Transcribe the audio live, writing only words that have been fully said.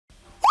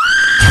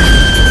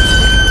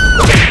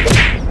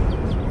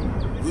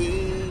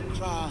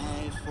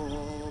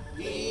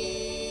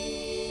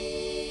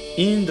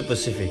In the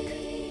Pacific,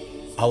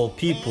 our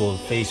people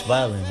face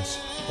violence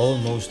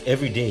almost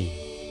every day.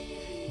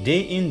 Day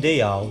in,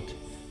 day out,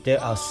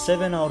 there are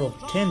 7 out of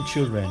 10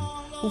 children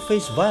who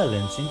face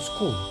violence in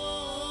school.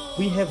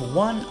 We have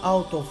 1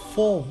 out of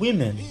 4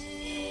 women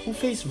who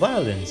face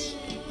violence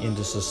in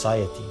the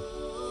society.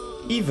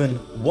 Even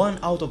 1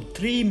 out of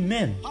 3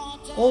 men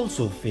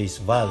also face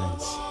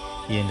violence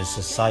in the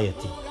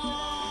society.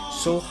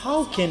 So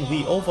how can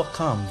we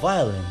overcome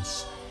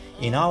violence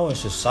in our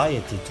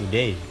society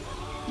today?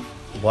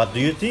 What do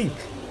you think?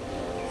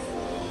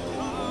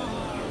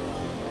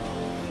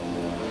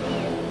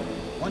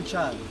 One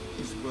child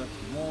is worth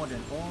more than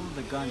all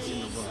the guns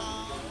in the world.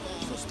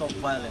 So stop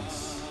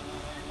violence.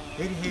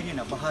 Heri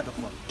na bahada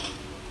ko.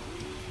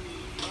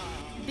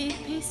 Be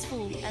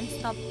peaceful and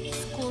stop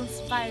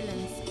school's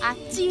violence.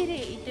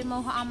 Atire ite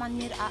mo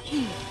haamanir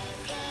ai.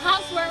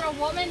 House where a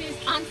woman is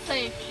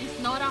unsafe is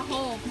not a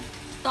home.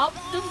 Stop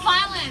the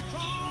violence.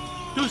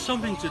 Do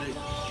something today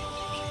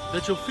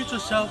that your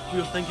future self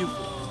will thank you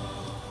for.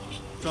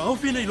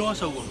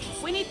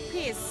 We need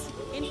peace.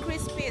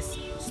 Increase peace.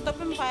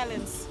 Stopping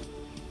violence.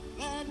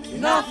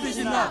 Enough is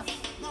enough.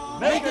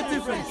 Make a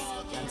difference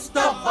and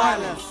stop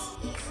violence.